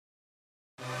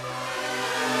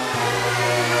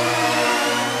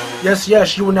Yes,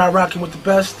 yes, you are now rocking with the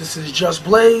best. This is Just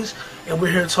Blaze, and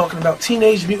we're here talking about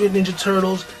Teenage Mutant Ninja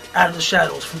Turtles Out of the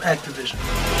Shadows from Activision.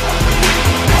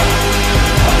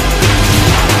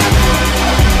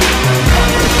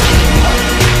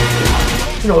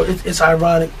 You know, it's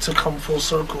ironic to come full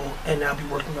circle and now be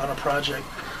working on a project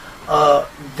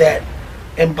that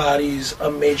embodies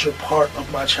a major part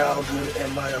of my childhood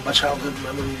and my childhood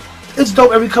memory. It's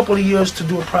dope every couple of years to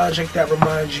do a project that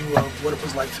reminds you of what it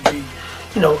was like to be,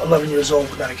 11 years old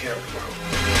without a care in the world.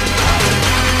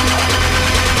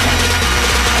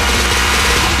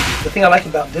 The thing I like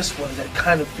about this one is that it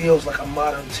kind of feels like a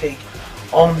modern take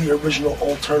on the original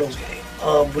old Turtles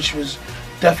game, which was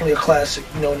definitely a classic,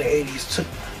 in the 80s.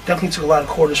 Definitely took a lot of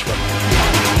quarters from it.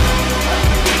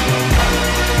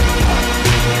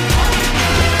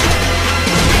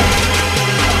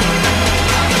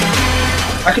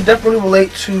 I could definitely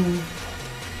relate to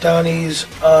Donnie's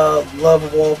love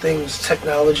of all things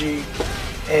technology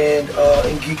and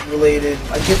geek related.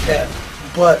 I get that,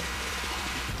 but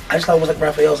I just thought it was like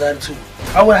Raphael's attitude.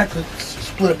 I would have to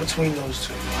split it between those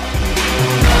two.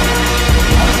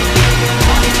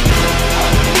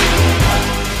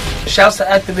 Shouts to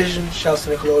Activision, shouts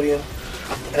to Nickelodeon,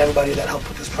 and everybody that helped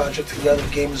put this project together.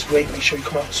 The game is great. Make sure you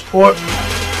come out and support.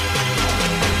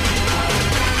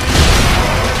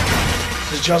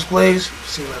 This is Just Blaze.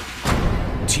 See you later.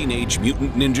 Teenage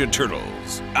Mutant Ninja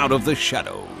Turtles Out of the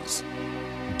Shadows.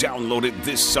 Download it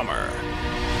this summer.